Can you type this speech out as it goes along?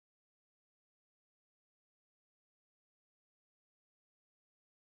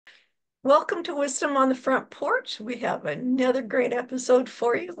Welcome to Wisdom on the Front Porch. We have another great episode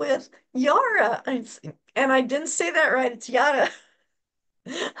for you with Yara. And I didn't say that right. It's Yara.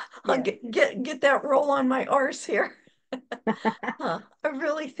 I'll Yes. get that roll on my R's here. I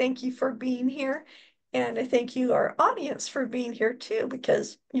really thank you for being here. And I thank you, our audience, for being here too,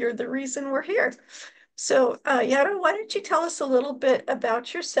 because you're the reason we're here. So, Yara, why don't you tell us a little bit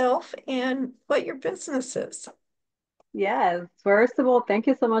about yourself and what your business is? Yes. First of all, thank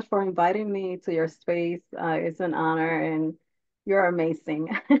you so much for inviting me to your space. It's an honor and you're amazing.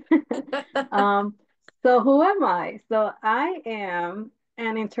 Um, so who am I? So I am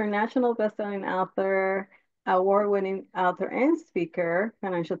an international bestselling author, award-winning author and speaker,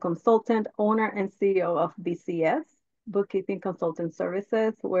 financial consultant, owner and CEO of BCS, Bookkeeping Consulting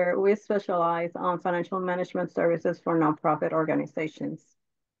Services, where we specialize on financial management services for nonprofit organizations,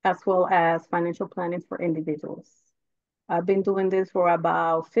 as well as financial planning for individuals. I've been doing this for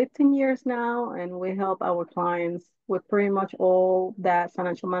about 15 years now, and we help our clients with pretty much all that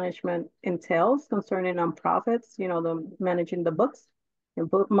financial management entails concerning nonprofits, the managing the books,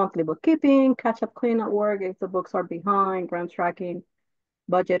 monthly bookkeeping, catch up cleanup work if the books are behind, grant tracking,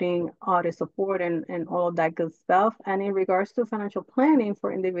 budgeting, audit support, and all of that good stuff. And in regards to financial planning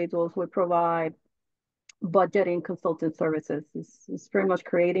for individuals, we provide budgeting consulting services. It's pretty much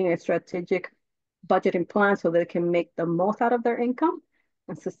creating a strategic budgeting plan so they can make the most out of their income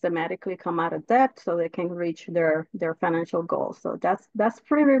and systematically come out of debt so they can reach their financial goals. So that's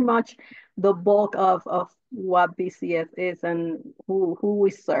pretty much the bulk of what BCS is and who we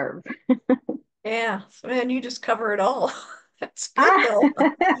serve. Yeah, man, you just cover it all. That's good Ah, though.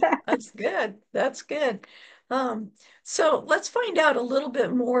 That's good. That's good. Um, so let's find out a little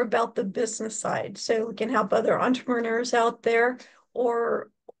bit more about the business side so we can help other entrepreneurs out there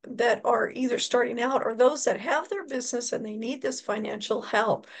or that are either starting out or those that have their business and they need this financial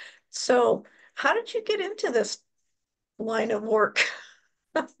help. So, how did you get into this line of work?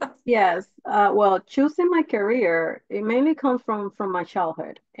 yes. Well, choosing my career, it mainly comes from my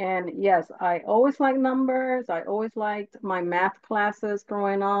childhood. And yes, I always liked numbers. I always liked my math classes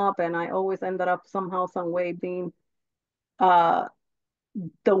growing up, and I always ended up somehow, some way being uh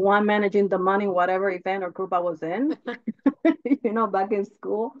the one managing the money, whatever event or group I was in. Back in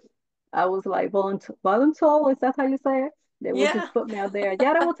school, I was like voluntold, is that how you say it? They would Yeah, just put me out there.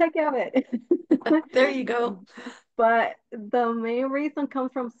 Yeah, that will take care of it. there you go. But the main reason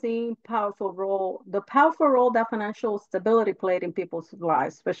comes from seeing the powerful role that financial stability played in people's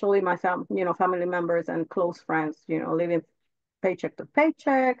lives, especially my family members and close friends, living paycheck to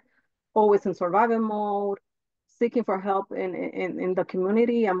paycheck, always in survival mode, seeking for help in the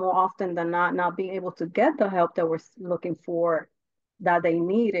community, and more often than not being able to get the help that we're looking for, that they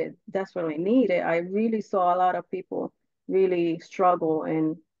needed, desperately needed. I really saw a lot of people really struggle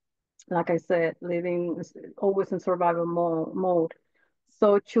and, like I said, living always in survival mode.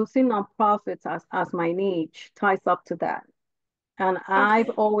 So choosing nonprofits as my niche ties up to that. And I've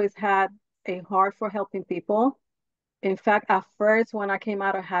Okay. always had a heart for helping people. In fact, at first, when I came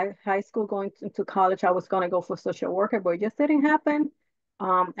out of high school going into college, I was going to go for social worker, but it just didn't happen.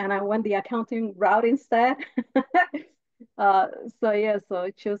 And I went the accounting route instead. Uh, so yeah, so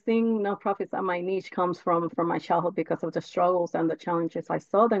choosing nonprofits at my niche comes from my childhood because of the struggles and the challenges I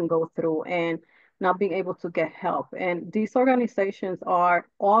saw them go through and not being able to get help. And these organizations are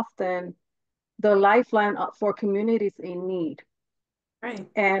often the lifeline for communities in need. Right.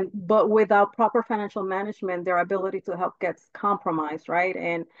 But without proper financial management, their ability to help gets compromised, right?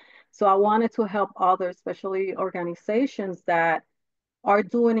 And so I wanted to help others, especially organizations that are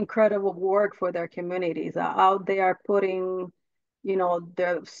doing incredible work for their communities, out there putting,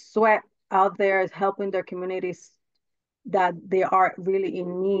 their sweat out there, is helping their communities that they are really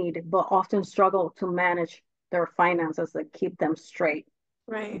in need, but often struggle to manage their finances and keep them straight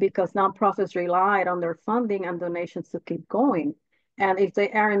Right. because nonprofits relied on their funding and donations to keep going. And if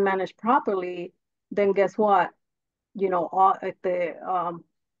they aren't managed properly, then guess what? All the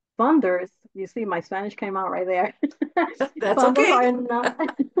funders, you see, my Spanish came out right there. That's funders okay. are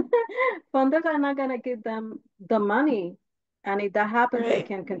not funders are not gonna give them the money. And if that happens, they Right.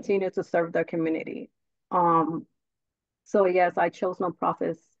 can continue to serve their community. Um, so yes, I chose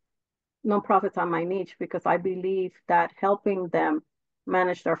nonprofits are my niche because I believe that helping them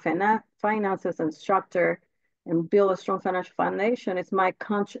manage their finances and structure and build a strong financial foundation is my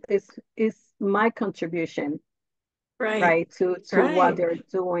contribution, Right. right, to what Right.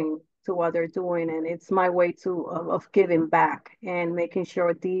 they're doing, and it's my way of giving back and making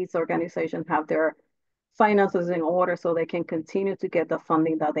sure these organizations have their finances in order so they can continue to get the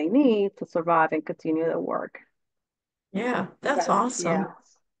funding that they need to survive and continue their work. Yeah, that's Yeah. awesome.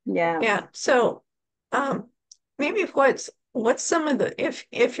 Yes. Yeah. So, um, maybe what's some of the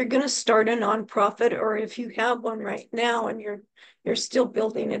if you're going to start a nonprofit or if you have one right now and you're still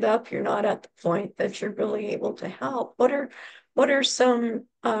building it up, you're not at the point that you're really able to help. What are some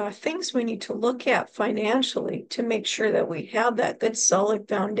things we need to look at financially to make sure that we have that good solid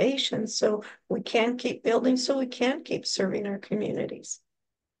foundation so we can keep building, so we can keep serving our communities?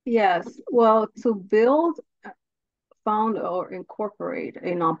 Yes. Well, to build, found, or incorporate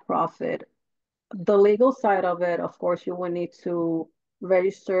a nonprofit, the legal side of it, of course, you will need to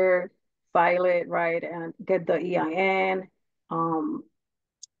register, file it, right, and get the EIN. Um,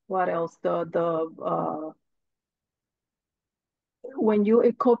 what else? The when you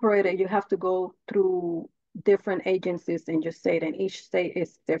incorporate it, you have to go through different agencies in your state, and each state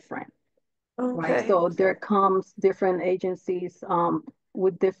is different. Right. Okay. So there comes different agencies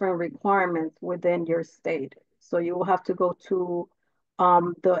with different requirements within your state. So you will have to go to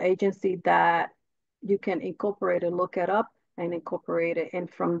the agency that you can incorporate it, look it up and incorporate it. And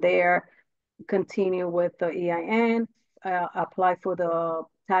from there, continue with the EIN, apply for the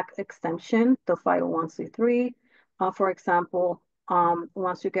tax exemption, the 501(c)(3). For example,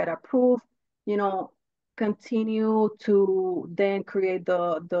 once you get approved, you know, continue to then create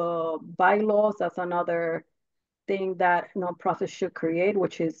the bylaws. That's another thing that nonprofits should create,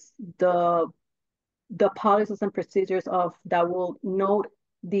 which is the policies and procedures of that will note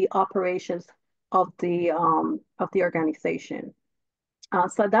the operations of the organization.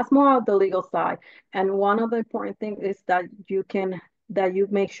 So that's more of the legal side. And one of the important things is that you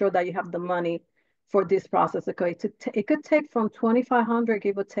make sure that you have the money for this process. Okay, it could take from 2,500,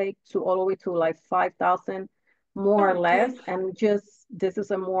 give or take, to all the way to like 5,000, more or less. Okay. And just this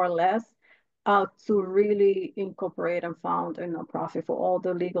is a more or less to really incorporate and found a nonprofit for all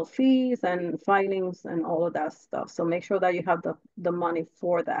the legal fees and filings and all of that stuff. So make sure that you have the money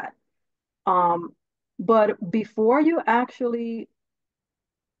for that. Um, but before you actually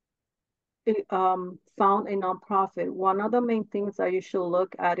found a nonprofit, one of the main things that you should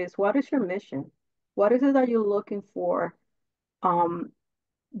look at is what is your mission? What is it that you're looking for um,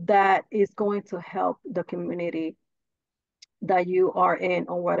 that is going to help the community that you are in,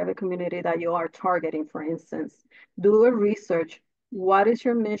 or whatever community that you are targeting, for instance? Do a research. What is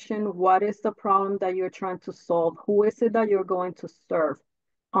your mission? What is the problem that you're trying to solve? Who is it that you're going to serve?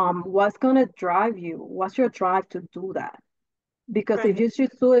 What's going to drive you? What's your drive to do that? Because if Right. you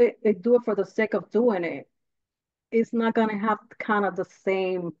just do it for the sake of doing it, it's not going to have kind of the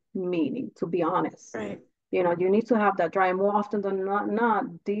same meaning, to be honest. Right. You know, you need to have that drive. More often than not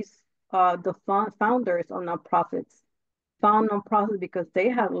these the founders of nonprofits found nonprofits because they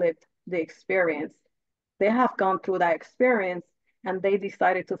have lived the experience. They have gone through that experience and they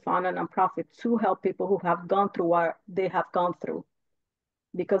decided to found a nonprofit to help people who have gone through what they have gone through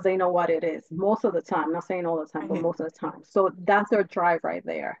because they know what it is most of the time. Not saying all the time, but Right. most of the time. So that's their drive right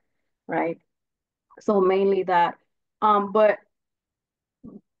there, right? So mainly that. But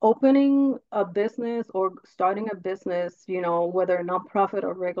opening a business or starting a business, you know, whether nonprofit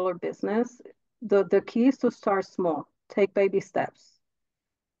or regular business, the key is to start small, take baby steps,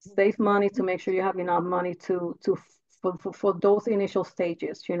 save money to make sure you have enough money to for those initial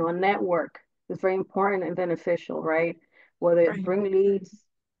stages. You know, a network is very important and beneficial, right? Whether it Right. bring leads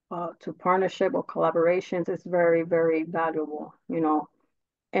to partnership or collaborations is very, very valuable, you know.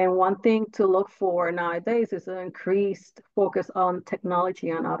 And one thing to look for nowadays is an increased focus on technology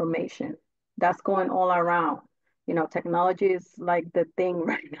and automation. That's going all around. You know, technology is like the thing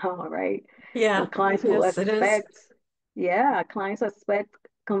right now, right? Yeah. And clients will Yes, it is. expect, yeah, clients expect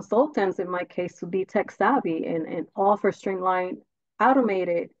consultants, in my case, to be tech savvy and offer streamlined,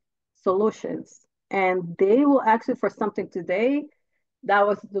 automated solutions. And they will ask you for something today that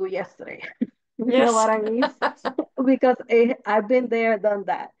was due yesterday. You know Yes. what I mean? Because I've been there, done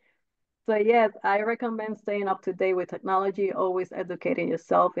that. So yes, I recommend staying up to date with technology, always educating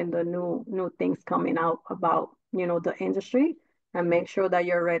yourself in the new things coming out about, you know, the industry, and make sure that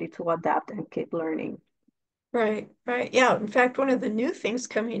you're ready to adapt and keep learning. Right, right. Yeah. In fact, one of the new things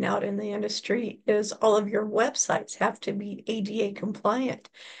coming out in the industry is all of your websites have to be ADA compliant.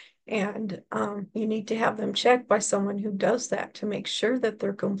 And you need to have them checked by someone who does that to make sure that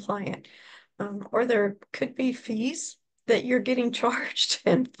they're compliant. Or there could be fees that you're getting charged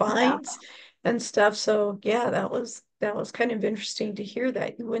and Yeah, fines and stuff. So yeah, that was kind of interesting to hear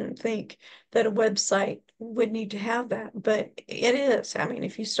that. You wouldn't think that a website would need to have that, but it is. I mean,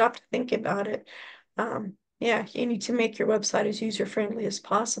 if you stop to think about it, yeah, you need to make your website as user-friendly as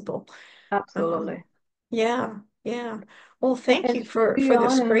possible. Um, absolutely. yeah, yeah. Well, thank And you to for be for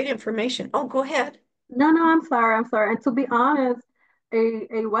this honest, great information. Oh, go ahead. no, no, I'm sorry, I'm sorry. And to be honest,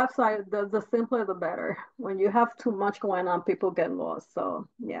 a website, the simpler the better. When you have too much going on, people get lost. So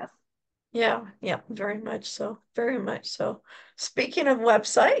yes. Yeah, yeah, very much so. Very much so. Speaking of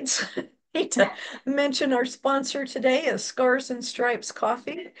websites, need to mention our sponsor today is Scars and Stripes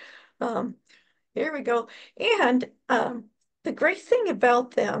Coffee. Um, Here we go. And the great thing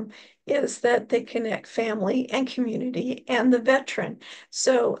about them is that they connect family and community and the veteran.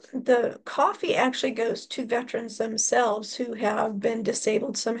 So the coffee actually goes to veterans themselves who have been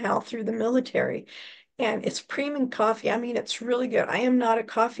disabled somehow through the military. And it's premium coffee. I mean, it's really good. I am not a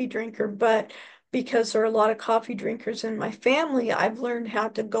coffee drinker, but because there are a lot of coffee drinkers in my family, I've learned how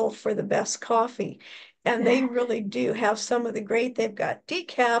to go for the best coffee. And they really do have some of the great. They've got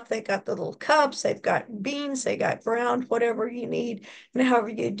decaf, they got the little cups, they've got beans, they got ground, whatever you need, and however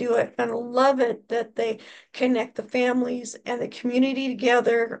you do it. And I love it that they connect the families and the community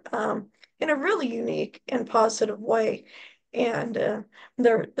together in a really unique and positive way. And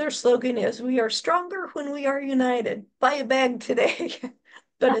their slogan is "We are stronger when we are united." Buy a bag today,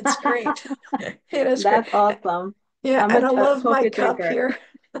 but it's great. It is great. That's awesome. Yeah, I'm and I a love my coffee cup drinker. here.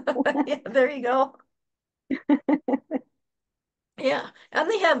 Yeah, there you go. Yeah, and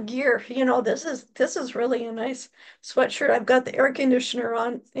they have gear. This is really a nice sweatshirt. I've got the air conditioner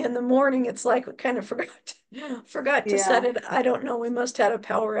on in the morning. It's like we kind of forgot to set Yeah, it. I don't know. We must have had a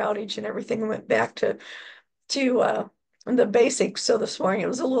power outage and everything went back to the basics. So this morning it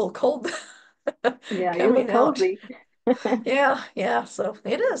was a little cold yeah, you look coming out. cozy. Yeah, yeah. So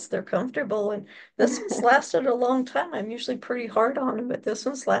it is. They're comfortable, and this one's lasted a long time. I'm usually pretty hard on them, but this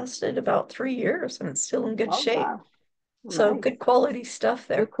one's lasted about 3 years, and it's still in good Oh, shape. wow. So Nice. good quality stuff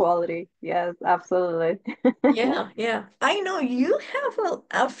Good there. quality. Yes, absolutely. Yeah, yeah. I know you have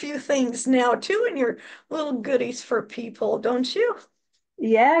a few things now too in your little goodies for people, don't you?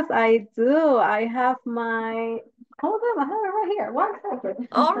 Yes, I do. I have my, hold on, I have it right here. One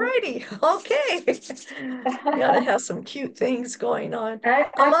All second. righty. Okay. Gotta have some cute things going on. I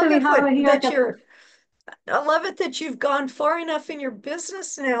I love actually it have it here that because, you're I love it that you've gone far enough in your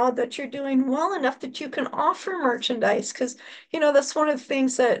business now that you're doing well enough that you can offer merchandise. Because, that's one of the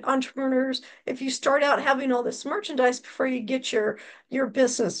things that entrepreneurs, if you start out having all this merchandise before you get your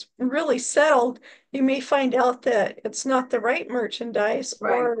business really settled, you may find out that it's not the right merchandise,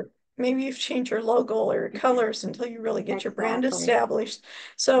 right, or maybe you've changed your logo or your colors until you really get your brand exactly. established.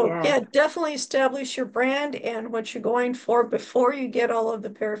 So Yes. yeah, definitely establish your brand and what you're going for before you get all of the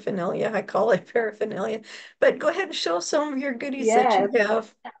paraphernalia. I call it paraphernalia. But go ahead and show some of your goodies that you Yes.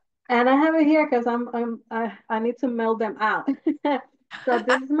 have. And I have it here because I need to mail them out. So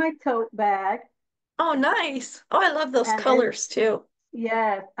this is my tote bag, Oh, nice. Oh, I love those and it's colors too.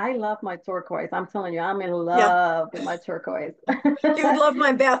 yes, I love my turquoise. I'm telling you, I'm in Yeah. love with my turquoise. You would love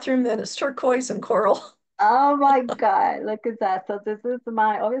my bathroom then. It's turquoise and coral. Oh my God, look at that. So this is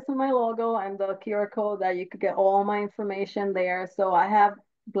my obviously my logo and the QR code that you could get all my information there. So I have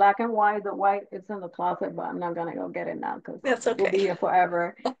black and white. The white is in the closet, but I'm not gonna go get it now because That's we'll be okay. here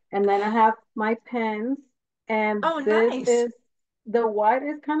forever. And then I have my pens, and Oh, this nice. is the white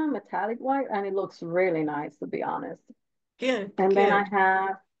is kind of metallic white, and it looks really nice to be honest. Good, And then I good.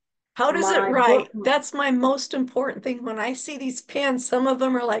 have How does it my write? bookmark. That's my most important thing. When I see these pens, some of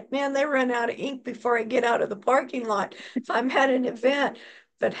them are like, man, they run out of ink before I get out of the parking lot if I'm at an event.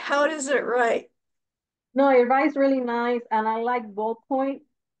 But how does it write? No, it writes really nice, and I like ballpoint.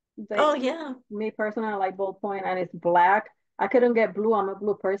 Oh, They, yeah. me personally, I like ballpoint, and it's black. I couldn't get blue. I'm a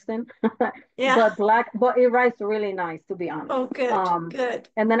blue person, Yeah. but black. But it writes really nice, to be honest. Oh, good, good.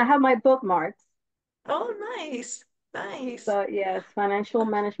 And then I have my bookmarks. Oh, nice, nice. So yes, financial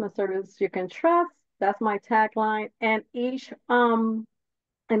management service you can trust. That's my tagline. And each in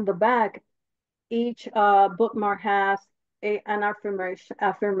the back, each bookmark has an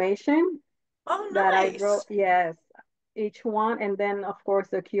affirmation Oh, that I wrote. nice. Yes, each one, and then of course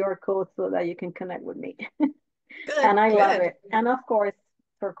the QR code so that you can connect with me. And Good, I love good. it. And of course,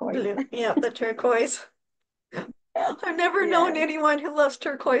 turquoise. Blue. Yeah, the turquoise. Yes, I've never known yes. anyone who loves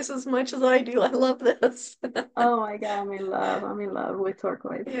turquoise as much as I do. I love this. Oh my God, I'm in love. I'm in love with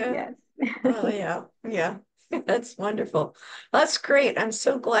turquoise. Yeah. Yes. Oh, yeah. Yeah. That's wonderful. That's great. I'm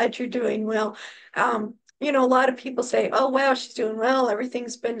so glad you're doing well. A lot of people say, oh, wow, she's doing well.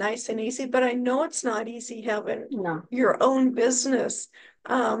 Everything's been nice and easy, but I know it's not easy having No. your own business.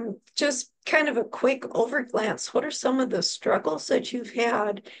 Just kind of a quick overglance. What are some of the struggles that you've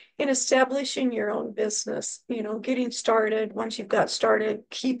had in establishing your own business? Getting started, once you've got started,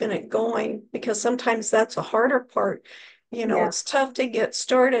 keeping it going, because sometimes that's a harder part. Yes. It's tough to get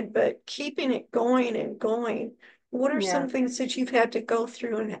started, but keeping it going and going. What are some Yes. things that you've had to go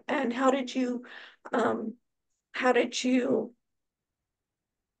through, and how did you um how did you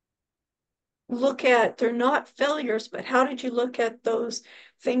look at, they're not failures, but how did you look at those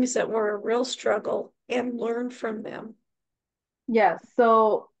things that were a real struggle and learn from them? Yes.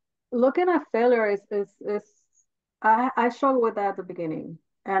 So looking at failure is I struggled with that at the beginning,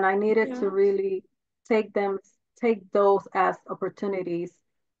 and I needed to Yeah, really take them take those as opportunities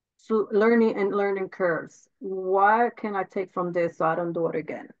to learning curves. What can I take from this so I don't do it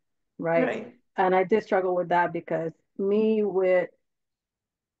again? Right. right, And I did struggle with that because me with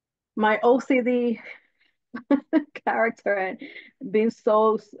my OCD character and being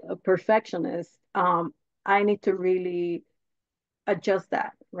so a perfectionist, I need to really adjust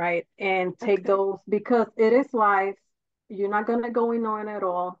that, right? And take okay, those because it is life. You're not going to go in on it at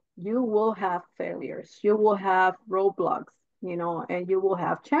all. You will have failures. You will have roadblocks, and you will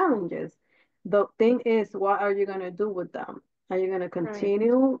have challenges. The thing is, what are you going to do with them? Are you going to right,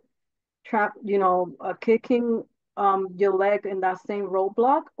 continue kicking your leg in that same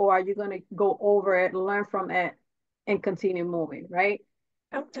roadblock, or are you going to go over it, learn from it, and continue moving, right?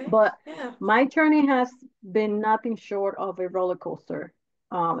 okay, But yeah, my journey has been nothing short of a roller coaster.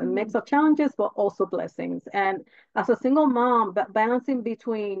 A mix mm, of challenges, but also blessings. And as a single mom, balancing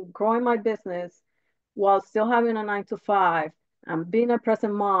between growing my business while still having a 9 to 5 and being a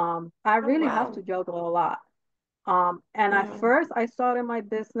present mom, I oh, really have to wow, juggle a lot. And at yeah, first, I started my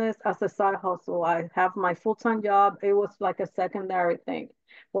business as a side hustle. I have my full-time job. It was like a secondary thing.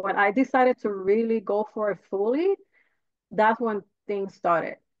 But when I decided to really go for it fully, that's when things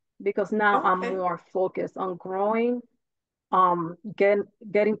started because now I'm okay, more focused on growing,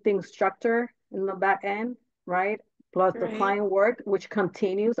 getting things structured in the back end, right? Plus the right, client work, which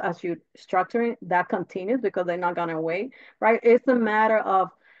continues as you structure it, that continues because they're not gonna wait, right? It's a matter of,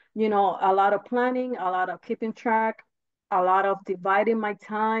 a lot of planning, a lot of keeping track, a lot of dividing my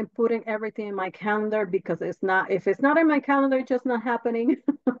time, putting everything in my calendar because if it's not in my calendar, it's just not happening.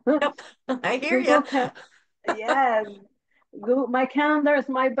 yep, I hear you. Google Cal Yes. Google, my calendar is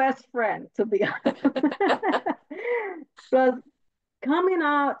my best friend, to be honest. Plus,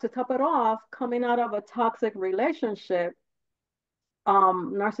 to top it off, coming out of a toxic relationship,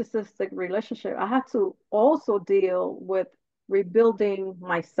 narcissistic relationship, I had to also deal with rebuilding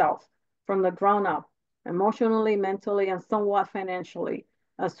myself from the ground up, emotionally, mentally, and somewhat financially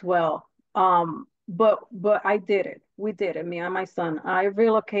as well. But I did it. We did it, me and my son. I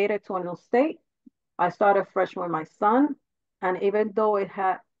relocated to a new state. I started fresh with my son, and even though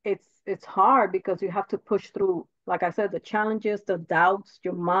it's hard because you have to push through, like I said, the challenges, the doubts,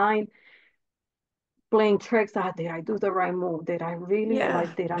 your mind playing tricks. Did I do the right move? Did I really Yeah,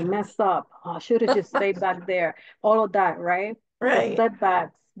 like? Did I mess up? I should have just stayed back there. All of that, right? The right,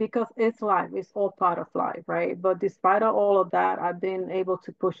 setbacks, because it's life. It's all part of life, right? But despite of all of that, I've been able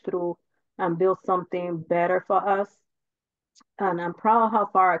to push through and build something better for us, and I'm proud of how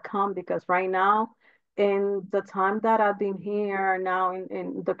far I come because right now, in the time that I've been here now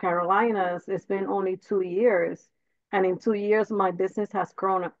in the Carolinas, it's been only 2 years. And in 2 years, my business has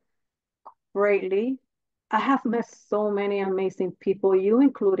grown greatly. I have met so many amazing people. You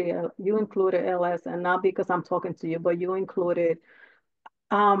included LS, and not because I'm talking to you, but you included.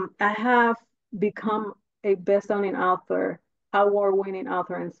 I have become a best-selling author, award-winning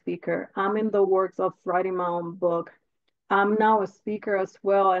author and speaker. I'm in the works of writing my own book. I'm now a speaker as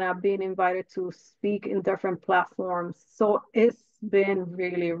well, and I've been invited to speak in different platforms. So it's been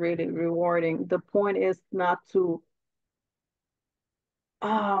really, really rewarding. The point is not to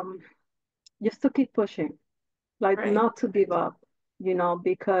um just to keep pushing, like right, not to give up,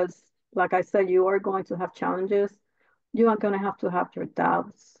 because like I said, you are going to have challenges. You are going to have your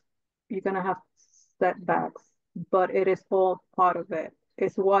doubts. You're going to have setbacks, but it is all part of it.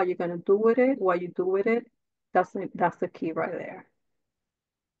 It's what you're going to do with it, what you do with it. That's the key right there.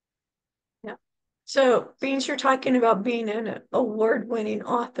 yeah. So, Beans, you're talking about being an award-winning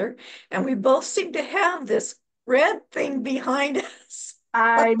author, and we both seem to have this red thing behind us.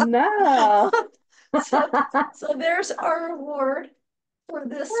 I know. So, so there's our award for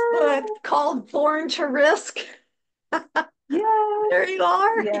this book called Born to Risk. Yes, There you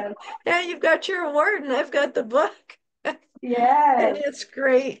are. yes, Yeah, you've got your award, and I've got the book. And yes. it's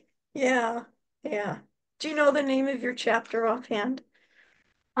great. Yeah, yeah. Do you know the name of your chapter offhand?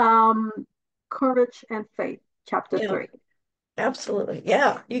 Um, Courage and Faith, chapter Yeah, 3. absolutely.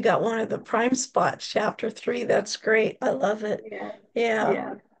 Yeah, you got one of the prime spots, chapter 3. That's great. I love it. Yes, Yeah.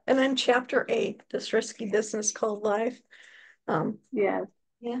 yes, And then chapter 8, this risky business called life. Um, yes.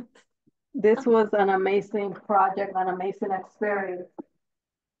 yeah. This was an amazing project, an amazing experience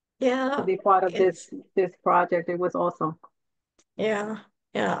to Yeah. be part of this It's this project. It was awesome. yeah.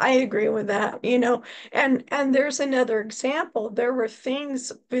 Yeah, I agree with that, and there's another example. There were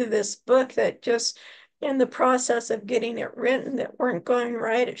things through this book that just in the process of getting it written that weren't going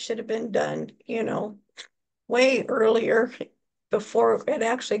right. It should have been done, way earlier before it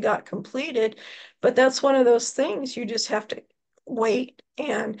actually got completed. But that's one of those things you just have to wait.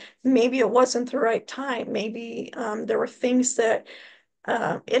 And maybe it wasn't the right time. Maybe there were things that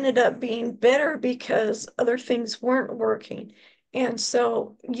ended up being better because other things weren't working. And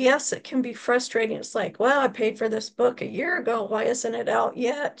so, yes, it can be frustrating. It's like, well, I paid for this book a year ago. Why isn't it out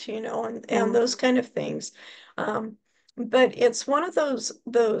yet? And Mm, those kind of things. Um, but it's one of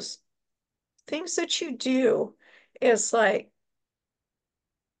those things that you do is like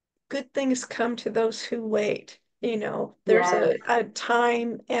good things come to those who wait. There's yes, a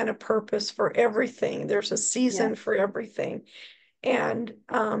time and a purpose for everything. There's a yes, season for everything. And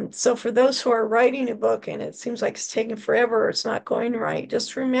so for those who are writing a book and it seems like it's taking forever, or it's not going right,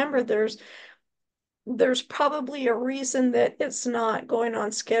 just remember there's probably a reason that it's not going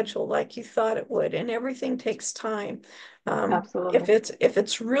on schedule like you thought it would, and everything takes time. If absolutely.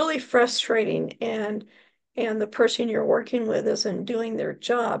 it's really frustrating and the person you're working with isn't doing their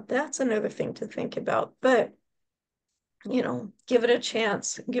job, that's another thing to think about. But give it a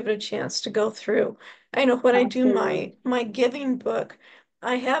chance, give it a chance to go through. I know when I do Absolutely. my giving book,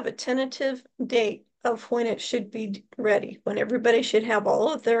 I have a tentative date of when it should be ready, when everybody should have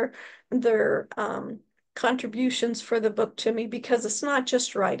all of their contributions for the book to me, because it's not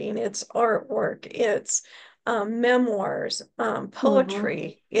just writing, it's artwork, it's memoirs, Hmm.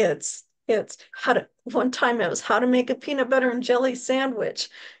 poetry, it's how to one time it was how to make a peanut butter and jelly sandwich,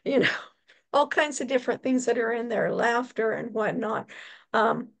 you know all kinds of different things that are in there, laughter and whatnot.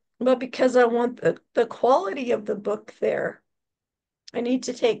 But because I want the quality of the book there, I need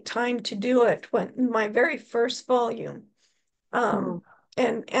to take time to do it. When my very first volume, um, Hmm.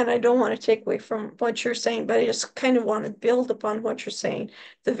 and I don't want to take away from what you're saying, but I just kind of want to build upon what you're saying.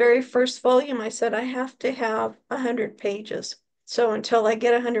 The very first volume, I said I have to have 100 pages. So until I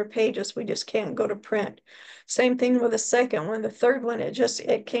get 100 pages, we just can't go to print. Same thing with the second one. The third one,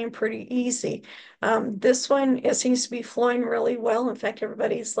 it came pretty easy. This one, it seems to be flowing really well. In fact,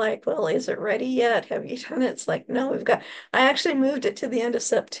 everybody's like, "Well, is it ready yet? Have you done it?" It's like, no, we've got. I actually moved it to the end of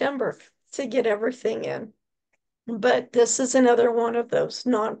September to get everything in. But this is another one of those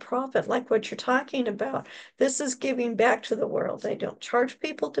nonprofit, like what you're talking about. This is giving back to the world. I don't charge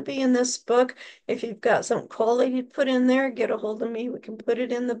people to be in this book. If you've got some quality to put in there, get a hold of me. We can put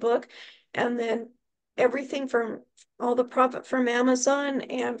it in the book. And then everything from all the profit from Amazon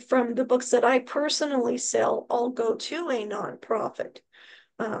and from the books that I personally sell all go to a nonprofit.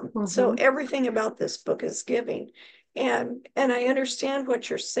 So Hmm. everything about this book is giving. And I understand what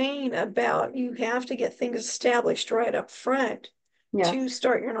you're saying about you have to get things established right up front Yes, to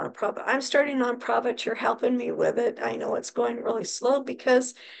start your nonprofit. I'm starting nonprofit, you're helping me with it. I know it's going really slow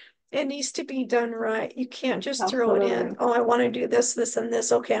because it needs to be done right. You can't just throw it in. absolutely. Oh, I want to do this, this, and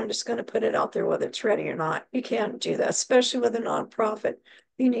this. Okay, I'm just going to put it out there whether it's ready or not. You can't do that, especially with a nonprofit.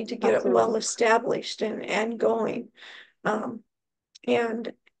 You need to get it well Absolutely. established and going. Um,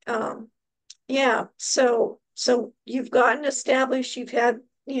 and um, yeah, so you've gotten established, you've had,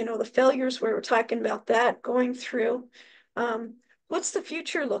 the failures, we were talking about that going through. Um, what's the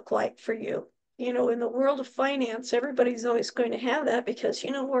future look like for you? In the world of finance, everybody's always going to have that because,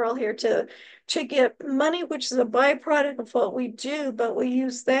 we're all here to get money, which is a byproduct of what we do, but we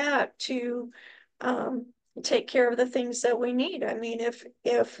use that to um take care of the things that we need. I mean,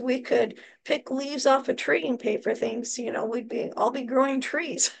 if we could pick leaves off a tree and pay for things, we'd be all be growing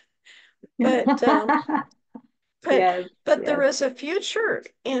trees. But but Yes, but there yes. is a future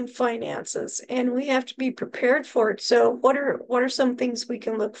in finances and we have to be prepared for it. So what are some things we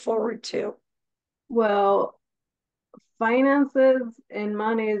can look forward to? Well, finances and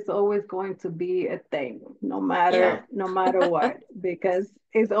money is always going to be a thing, Yeah. no matter what, because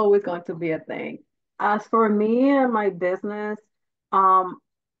it's always going to be a thing. As for me and my business, um,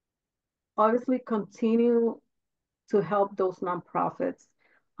 obviously continue to help those nonprofits.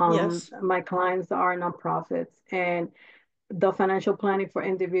 Yes. My clients are nonprofits, and the financial planning for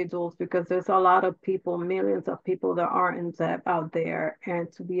individuals, because there's a lot of people, millions of people that are in debt out there,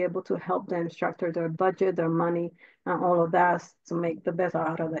 and to be able to help them structure their budget, their money, and all of that to make the best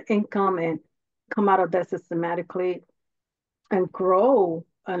out of the income and come out of that systematically and grow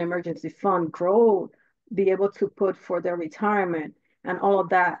an emergency fund, grow, be able to put for their retirement and all of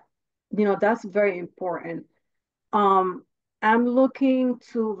that. That's very important. Um, I'm looking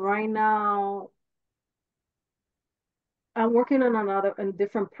to right now, I'm working on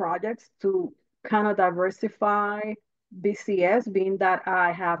different projects to kind of diversify. BCS, being that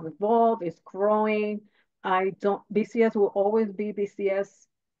I have evolved, it's growing. I don't, BCS will always be BCS.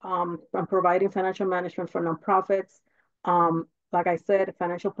 I'm providing financial management for nonprofits. Like I said,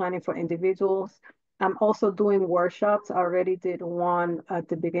 financial planning for individuals. I'm also doing workshops. I already did one at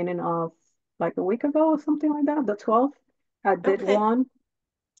the beginning of like a week ago or something like that, the 12th. I did Okay. one.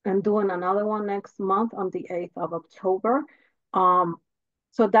 I'm doing another one next month on the 8th of October. Um,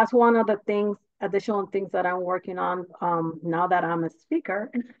 so that's one of the things, additional things that I'm working on now that I'm a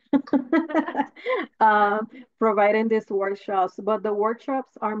speaker, um, providing these workshops. But the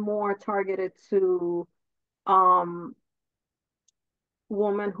workshops are more targeted to um,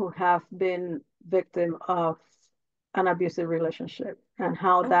 women who have been victim of an abusive relationship and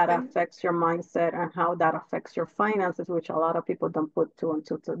how that Okay. affects your mindset and how that affects your finances, which a lot of people don't put two and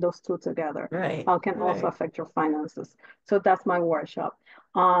two, those two together. Right. How can also Right. affect your finances. So that's my workshop.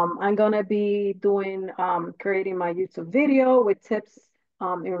 I'm gonna be doing creating my YouTube video with tips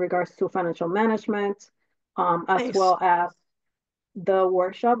in regards to financial management, as Nice. well as the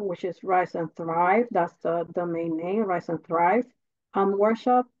workshop, which is Rise and Thrive. That's the main name, Rise and Thrive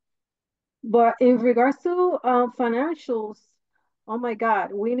workshop. But in regards to financials, oh my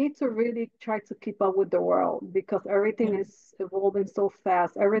God, we need to really try to keep up with the world because everything Yeah. is evolving so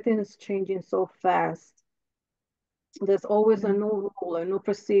fast. Everything is changing so fast. There's always a Yeah. new rule, a new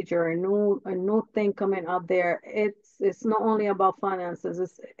procedure, a new thing coming out there. It's not only about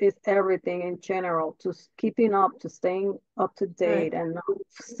finances, it's everything in general, to keeping up, to staying up to Right. date and not,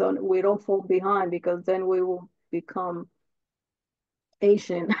 so we don't fall behind because then we will become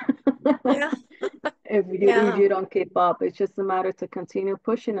Asian. Yeah. If you Yeah. don't keep up. It's just a matter to continue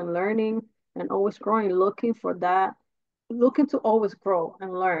pushing and learning and always growing, looking for that, looking to always grow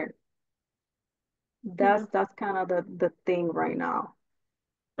and learn. Yeah. That's kind of the thing right now.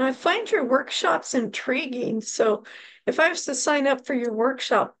 I find your workshops intriguing. So if I was to sign up for your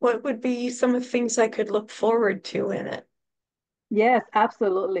workshop, what would be some of the things I could look forward to in it? Yes,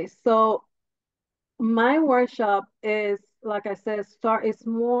 absolutely. So my workshop is, like I said, it's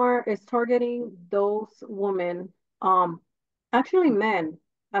targeting those women, um, actually men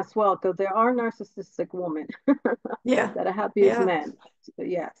as well, because there are narcissistic women Yeah. that have abused Yeah. men.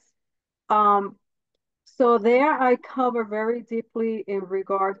 Yes. Um, So there I cover very deeply in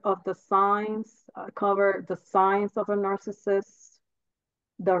regard of the signs. I cover the signs of a narcissist,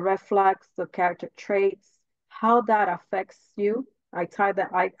 the red flags, the character traits, how that affects you. I tie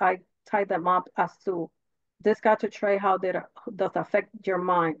them up as to this character trait, how that does affect your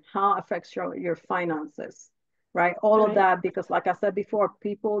mind, how affects your finances, right? All of Right. that because like I said before,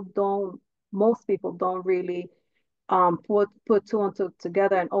 most people don't really put two and two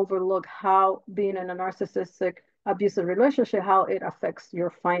together and overlook how being in a narcissistic abusive relationship, how it affects your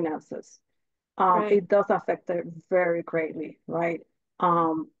finances. Right. It does affect it very greatly, right?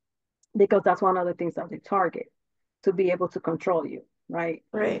 Um, because that's one of the things that they target to be able to control you, right?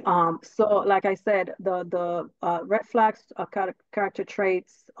 Right. So like I said, the red flags, character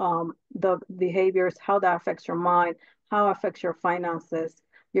traits, the behaviors, how that affects your mind, how it affects your finances,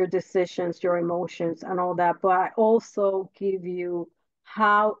 your decisions, your emotions, and all that. But I also give you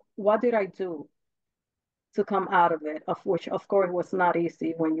what did I do to come out of it, of which, of course, was not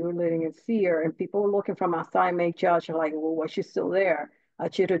easy when you're living in fear and people looking from outside may judge, like, well, was she still there? I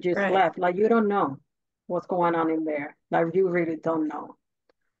should have just Right. left. Like, you don't know what's going on in there. Like, you really don't know.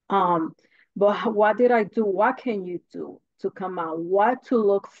 Um, but what did I do? What can you do to come out? What to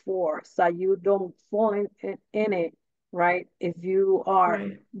look for so you don't fall in it, right? If you are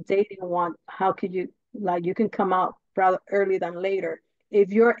Right. dating one, how could you, like, you can come out rather early than later.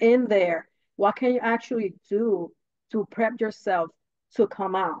 If you're in there, what can you actually do to prep yourself to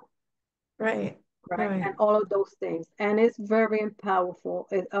come out, Right. right? And Right. all of those things. And it's very powerful,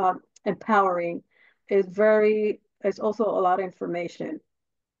 empowering. It's also a lot of information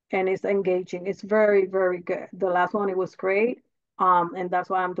and it's engaging. It's very, very good. The last one, it was great. And that's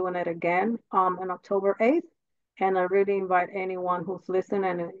why I'm doing it again on October 8th. And I really invite anyone who's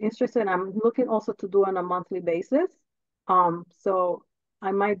listening and interested. I'm looking also to do on a monthly basis. So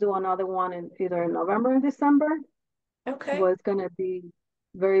I might do another one in either in November or December, but Okay. it's gonna be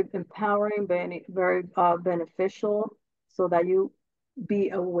very empowering, very beneficial so that you be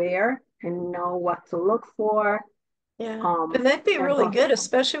aware and know what to look for. Yeah. Um, And that'd be and really how good,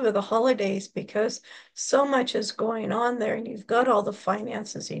 especially with the holidays, because so much is going on there and you've got all the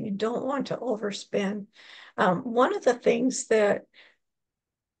finances and you don't want to overspend. One of the things that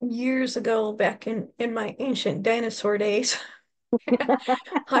years ago, back in my ancient dinosaur days,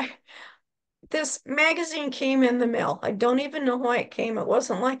 I this magazine came in the mail. I don't even know why it came. It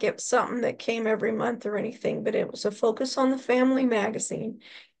wasn't like it was something that came every month or anything, but it was a Focus on the Family magazine.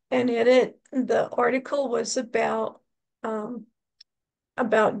 And the article was um,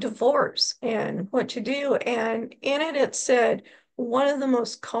 about divorce and what to do. And in it, it said one of the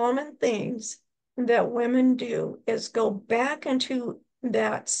most common things that women do is go back into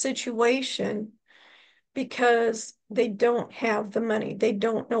that situation because they don't have the money. They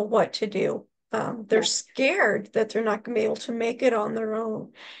don't know what to do. They're Yeah, scared that they're not going to be able to make it on their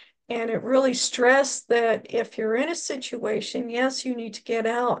own. And it really stressed that if you're in a situation, yes, you need to get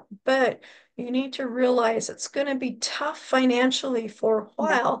out, but you need to realize it's going to be tough financially for a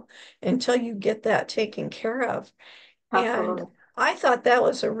yeah, while until you get that taken care of. And absolutely. I thought that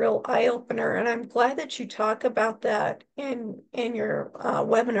was a real eye opener, and I'm glad that you talk about that in your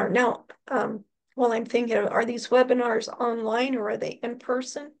webinar. Now, well, I'm thinking, are these webinars online or are they in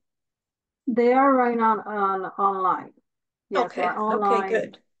person? They are right now on online. Yes, they're Okay, okay, online,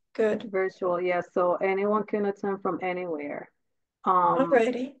 good, good. virtual. Yes, so anyone can attend from anywhere. Um,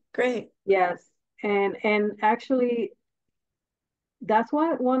 Alrighty, great. yes, and actually, that's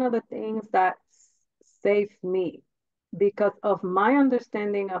one of the things that saved me because of my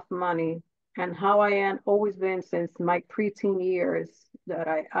understanding of money and how I am always been since my preteen years that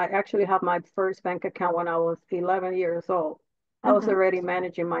I actually have my first bank account when I was 11 years old. I was Hmm. already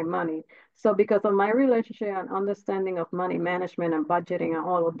managing my money. So because of my relationship and understanding of money management and budgeting and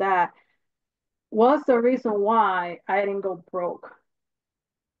all of that was the reason why I didn't go broke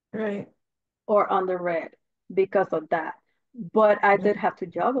Right, or under red because of that. But I did right. have to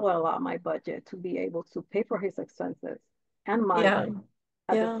juggle a lot my budget to be able to pay for his expenses and mine Yeah,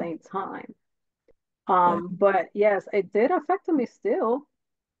 at the yeah, same time. yeah, But yes, it did affect me still,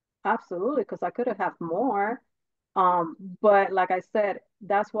 absolutely, because I could have had more. But like I said,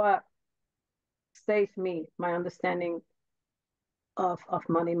 that's what saved me, my understanding of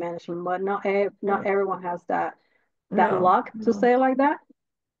money management. But not yeah. everyone has that No, luck to no, say it like that.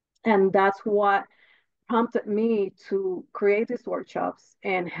 And that's what prompted me to create these workshops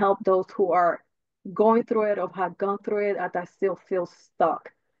and help those who are going through it or have gone through it and that still feel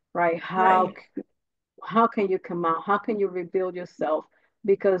stuck, right? right. How can you come out? How can you rebuild yourself?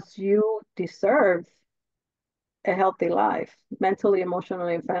 Because you deserve a healthy life, mentally,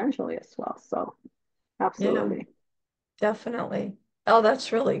 emotionally, and financially as well. So Yeah. absolutely. Definitely. Oh,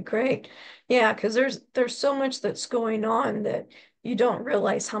 that's really great. Yeah, because there's so much that's going on that you don't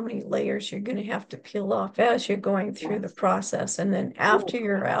realize how many layers you're going to have to peel off as you're going through the Yes. process. And then after Ooh,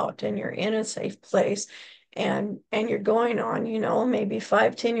 you're out and you're in a safe place and you're going on, maybe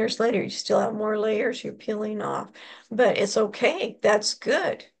 5, 10 years later, you still have more layers you're peeling off. But it's okay. That's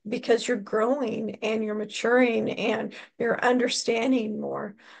good because you're growing and you're maturing and you're understanding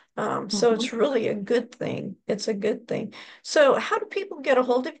more. So mhm. it's really a good thing. It's a good thing. So how do people get a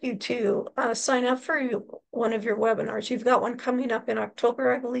hold of you to sign up for one of your webinars? You've got one coming up in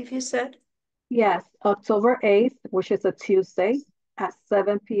October, I believe you said. Yes, October 8th, which is a Tuesday at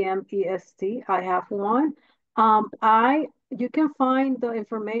 7 p.m. EST. I have one. You can find the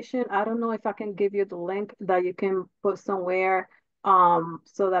information. I don't know if I can give you the link that you can put somewhere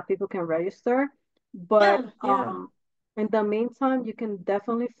so that people can register. But Yeah, yeah. in the meantime, you can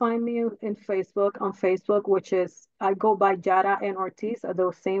definitely find me in Facebook, on Facebook, which is I go by Yara and Ortiz,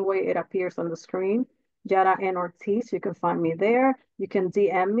 the same way it appears on the screen. Yara and Ortiz, you can find me there. You can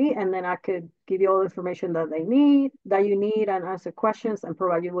DM me, and then I could give you all the information that you need, and answer questions and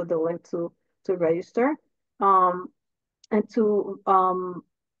provide you with the link to register. Um, and to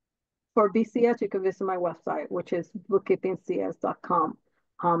for BCS, you can visit my website, which is bookkeepingcs.com.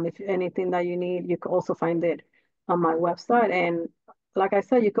 If anything that you need, you can also find it on my website. And like I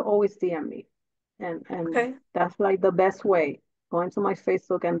said, you can always DM me, and Okay. that's like the best way. Go into my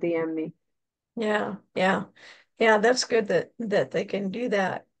Facebook and DM me. Yeah, yeah. Yeah, that's good that they can do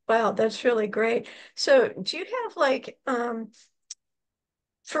that. Wow, that's really great. So do you have like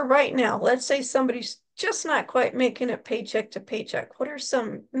for right now, let's say somebody's just not quite making it paycheck to paycheck. What are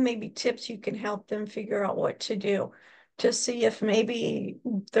some maybe tips you can help them figure out what to do to see if maybe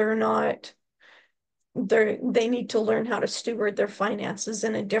they're not they need to learn how to steward their finances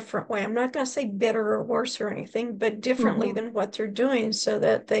in a different way. I'm not going to say better or worse or anything, but differently Mhm. than what they're doing so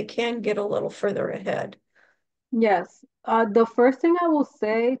that they can get a little further ahead. Yes. The first thing I will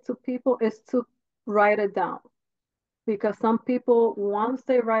say to people is to write it down because some people, once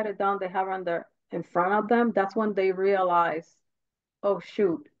they write it down, they have it on in front of them. That's when they realize, oh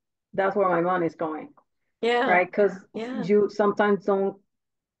shoot, that's where my money's going, Yeah. right? Because Yeah. you sometimes don't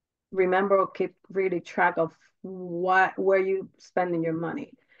remember or keep really track of where you spending your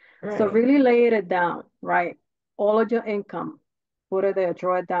money. So Right. really lay it down, right? All of your income, put it there,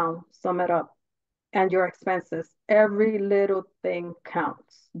 draw it down, sum it up, and your expenses. Every little thing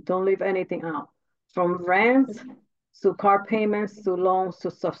counts. Don't leave anything out. From rent to car payments to loans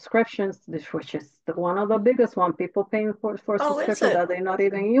to subscriptions, which is one of the biggest one. People paying for Oh, is subscriptions that it? they're not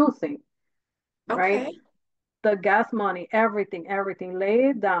even using, right? Okay. The gas money, everything, everything. Lay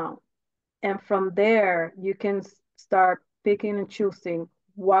it down. And from there, you can start picking and choosing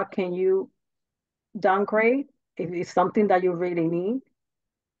what can you downgrade if it's something that you really need,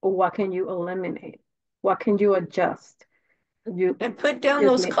 or what can you eliminate? What can you adjust? You And put down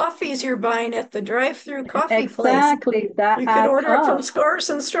excuse those me. coffees you're buying at the drive-through coffee place. Exactly, that You could adds order it from up. Scores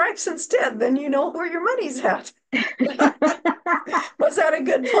and Stripes instead. Then you know where your money's at. Was that a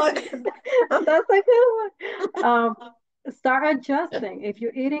good plug? That's a good one. Start adjusting. If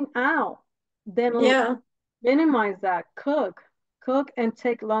you're eating out, then Yeah. minimize that. Cook and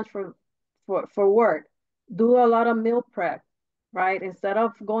take lunch for work. Do a lot of meal prep, right? Instead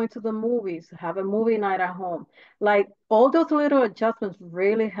of going to the movies, have a movie night at home. Like all those little adjustments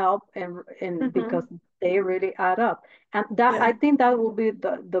really help, and because Hmm. they really add up. And that Yeah. I think that will be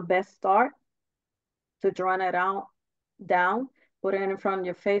the best start to drawing it out down, putting it in front of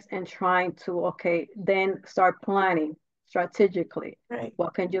your face and trying to, okay, then start planning strategically. Right.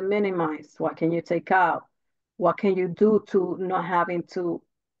 What can you minimize? What can you take out? What can you do to not having to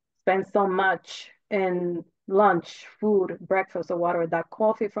spend so much in lunch, food, breakfast, or whatever? That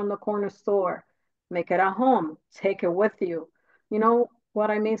coffee from the corner store, make it at home, take it with you. You know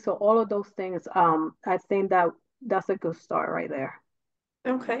what I mean? So all of those things, I think that that's a good start right there.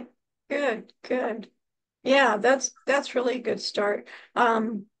 Okay. Good. Good. Yeah, that's really a good start.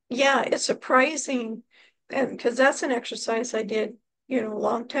 Yeah, it's surprising, and because that's an exercise I did, a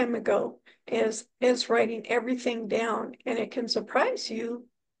long time ago, is writing everything down, and it can surprise you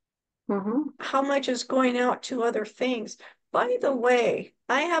Mm-hmm. how much is going out to other things. By the way,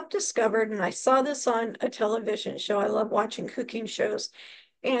 I have discovered, and I saw this on a television show. I love watching cooking shows,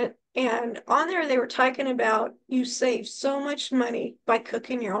 and on there they were talking about you save so much money by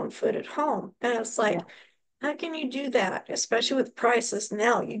cooking your own food at home, and it's Yeah. like, how can you do that? Especially with prices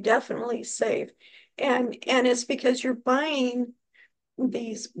now, you definitely save. And it's because you're buying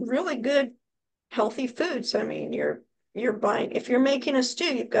these really good healthy foods. I mean, you're buying, if you're making a stew,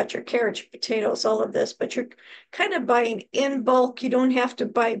 you've got your carrots, your potatoes, all of this, but you're kind of buying in bulk. You don't have to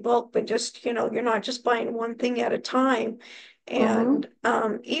buy bulk, but just, you're not just buying one thing at a time. Mm-hmm. And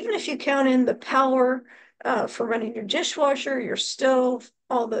even if you count in the power for running your dishwasher, your stove,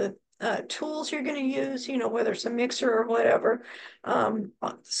 all the tools you're going to use, whether it's a mixer or whatever,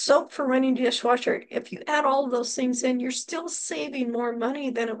 soap for running dishwasher, if you add all of those things in, you're still saving more money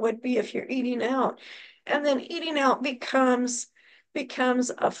than it would be if you're eating out. And then eating out becomes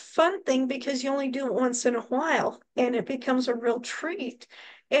a fun thing because you only do it once in a while and it becomes a real treat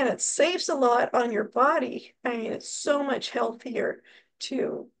and it saves a lot on your body. I mean, it's so much healthier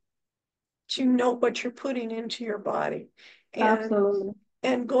to know what you're putting into your body. And Absolutely.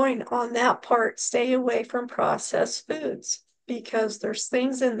 going on that part, stay away from processed foods because there's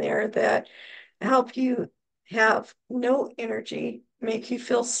things in there that help you have no energy, make you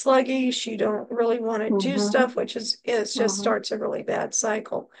feel sluggish. You don't really want to do Mm-hmm. stuff, which is just Mm-hmm. starts a really bad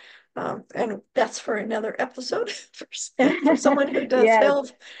cycle. And that's for another episode for someone who does Yes,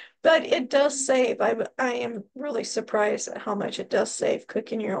 health. But it does save. I am really surprised at how much it does save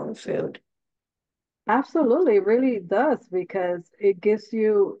cooking your own food. absolutely. It really does because it gives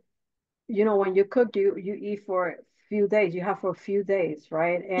you, when you cook, you eat for a few days. You have for a few days,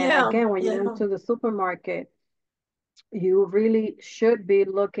 right? And Yeah, again, when you yeah, went to the supermarket, you really should be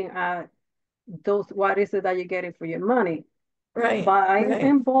looking at those, what is it that you're getting for your money? right, Buying right.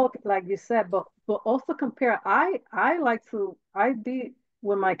 in bulk, like you said, but also compare. I like to I did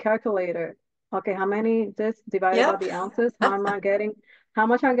with my calculator. Okay, how many this divided by Yep. the ounces? How am I getting? How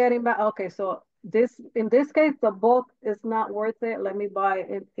much I'm getting back? Okay, so this in this case the bulk is not worth it. Let me buy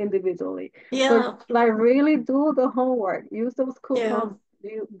it individually. So Yeah, like really do the homework. Use those yeah, coupons.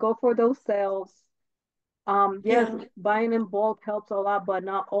 You go for those sales. Yes, yeah, buying in bulk helps a lot, but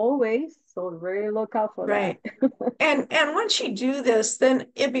not always. So really look out for that. right. And once you do this, then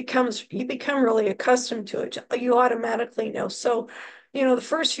you become really accustomed to it. You automatically know. So, the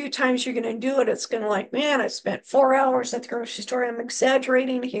first few times you're going to do it, it's going to like, man, I spent 4 hours at the grocery store. I'm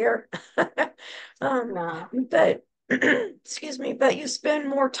exaggerating here. Um, Nah. but excuse me, but you spend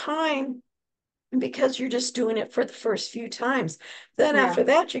more time because you're just doing it for the first few times. Then Yeah. after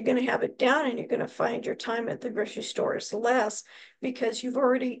that, you're going to have it down and you're going to find your time at the grocery store is less because you've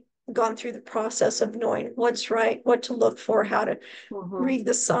already gone through the process of knowing what's right, what to look for, how to Hmm. read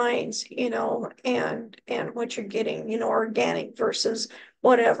the signs, and what you're getting, organic versus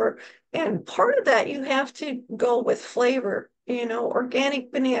whatever. And part of that, you have to go with flavor,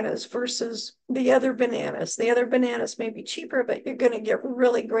 organic bananas versus the other bananas. The other bananas may be cheaper, but you're going to get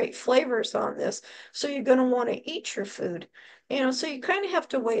really great flavors on this. So you're going to want to eat your food, so you kind of have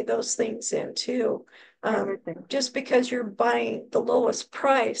to weigh those things in too. Everything. Just because you're buying the lowest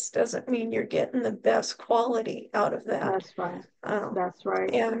price doesn't mean you're getting the best quality out of that. That's right. Um, That's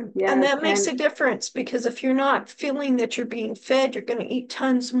right. and Yes. that makes And a difference because if you're not feeling that you're being fed, you're going to eat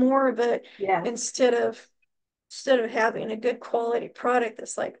tons more of it yes, instead of having a good quality product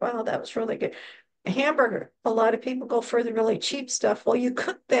that's like, wow, that was really good. A hamburger, a lot of people go for the really cheap stuff. Well, you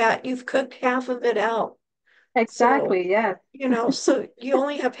cook that, you've cooked half of it out. So, exactly. Yes. so you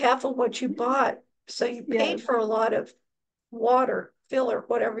only have half of what you bought. So you paid Yes. for a lot of water, filler,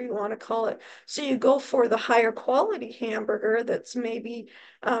 whatever you want to call it. So you go for the higher quality hamburger that's maybe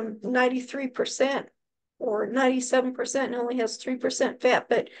 93% or 97% and only has 3% fat.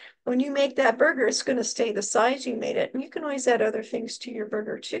 But when you make that burger, it's going to stay the size you made it. And you can always add other things to your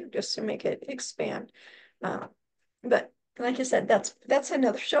burger too, just to make it expand. Uh, but like I said, that's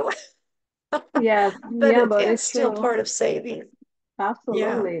another show, Yes. but Yeah, but it's it's still true. part of saving. Yeah,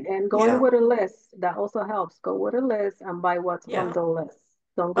 Absolutely. And going yeah, with a list, that also helps. Go with a list and buy what's on yeah. the list.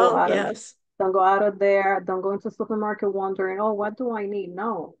 Don't go Oh, out of yes. don't go out of there. Don't go into the supermarket wondering, oh, what do I need?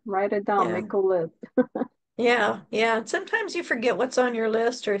 No, write it down, Yeah. make a list. Yeah, yeah. And sometimes you forget what's on your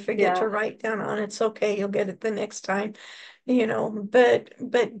list or you forget Yeah, to write down on it. It's okay, you'll get it the next time.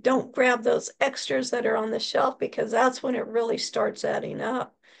 But don't grab those extras that are on the shelf because that's when it really starts adding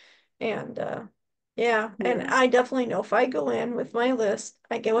up. And yeah, and yeah, I definitely know if I go in with my list,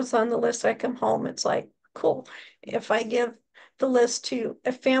 I get what's on the list, I come home, it's like, cool. If I give the list to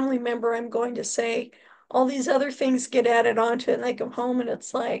a family member, I'm going to say all these other things get added onto it, and I come home and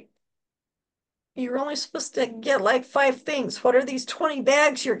it's like, you're only supposed to get like 5 things. What are these 20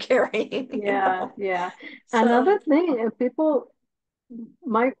 bags you're carrying? yeah, yeah. So Another thing, and people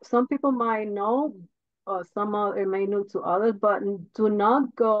some people might know, or some are, it may new to others, but do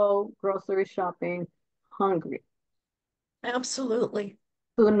not go grocery shopping hungry. absolutely.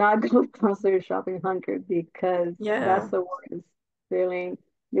 Do not go grocery shopping hungry because that's Yeah. the worst feeling.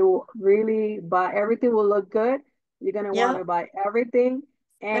 You will really buy everything will look good. You're gonna want Yeah. to buy everything,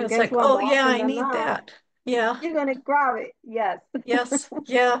 And and it's guess like, what? oh More yeah, often I than need not, that. Yeah. you're gonna grab it. Yes. Yes,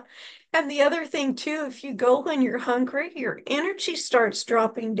 yeah. And the other thing too, if you go when you're hungry, your energy starts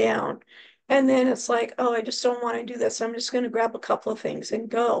dropping down. And then it's like, oh, I just don't want to do this. I'm just going to grab a couple of things and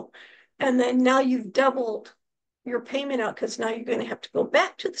go. And then now you've doubled your payment out because now you're going to have to go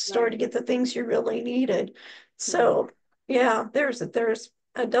back to the store Right. to get the things you really needed. Right. So yeah, there's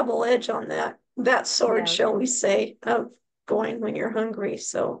a double edge on that sword, Yes. shall we say, of going when you're hungry.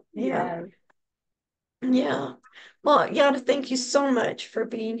 So yeah. Yes. Yeah. Well, Yada, thank you so much for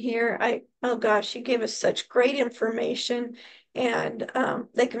being here. Oh gosh, you gave us such great information. And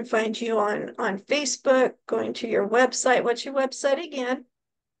they can find you on Facebook, going to your website. What's your website again?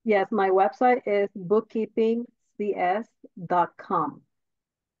 Yes. My website is bookkeepingcs.com.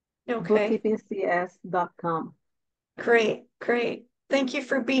 Okay, Bookkeepingcs.com. great, great. Thank you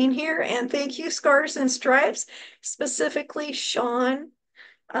for being here. And thank you, Scars and Stripes, specifically Sean.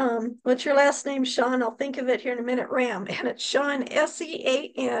 What's your last name, Sean? I'll think of it here in a minute. Ram, and it's Sean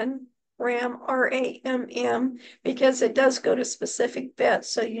Sean Ram Ramm because it does go to specific bets.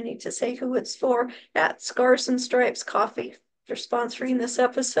 So you need to say who it's for at Scars and Stripes Coffee for sponsoring this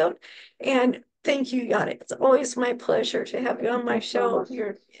episode. And thank you, Yana. It's always my pleasure to have you on Thank my you so show. much.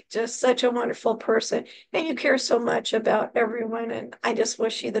 You're just such a wonderful person, and you care so much about everyone. And I just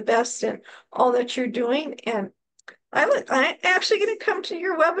wish you the best in all that you're doing. And I'm actually going to come to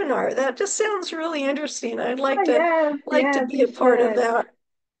your webinar. That just sounds really interesting. I'd Oh, yes. like to Yes, be you a part of should. that.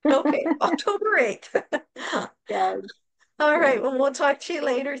 Okay, October 8th. Yes. All right, Yes. well, we'll talk to you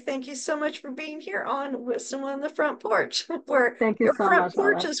later. Thank you so much for being here on Wisdom on the Front Porch, where Thank you your so front much,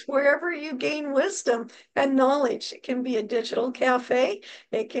 porch Alex. is wherever you gain wisdom and knowledge. It can be a digital cafe,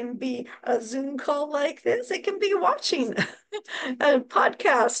 it can be a Zoom call like this, it can be watching a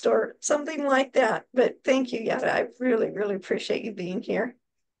podcast or something like that. But thank you, Yada. I really, really appreciate you being here.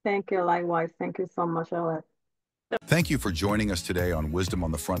 Thank you, likewise. Thank you so much, Alex. Thank you for joining us today on Wisdom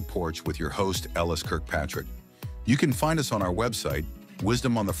on the Front Porch with your host, Ellis Kirkpatrick. You can find us on our website,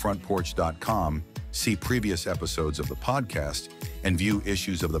 wisdomonthefrontporch.com, see previous episodes of the podcast, and view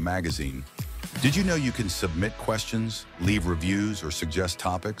issues of the magazine. Did you know you can submit questions, leave reviews, or suggest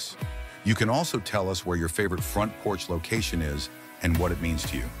topics? You can also tell us where your favorite front porch location is and what it means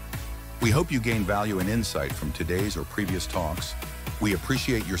to you. We hope you gain value and insight from today's or previous talks. We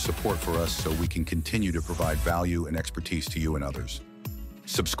appreciate your support for us so we can continue to provide value and expertise to you and others.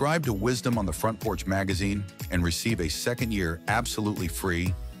 Subscribe to Wisdom on the Front Porch magazine and receive a second year absolutely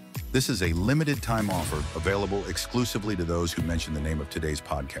free. This is a limited time offer available exclusively to those who mention the name of today's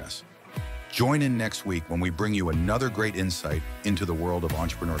podcast. Join in next week when we bring you another great insight into the world of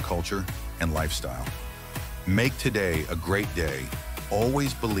entrepreneur culture and lifestyle. Make today a great day.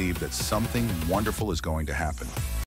 Always believe that something wonderful is going to happen.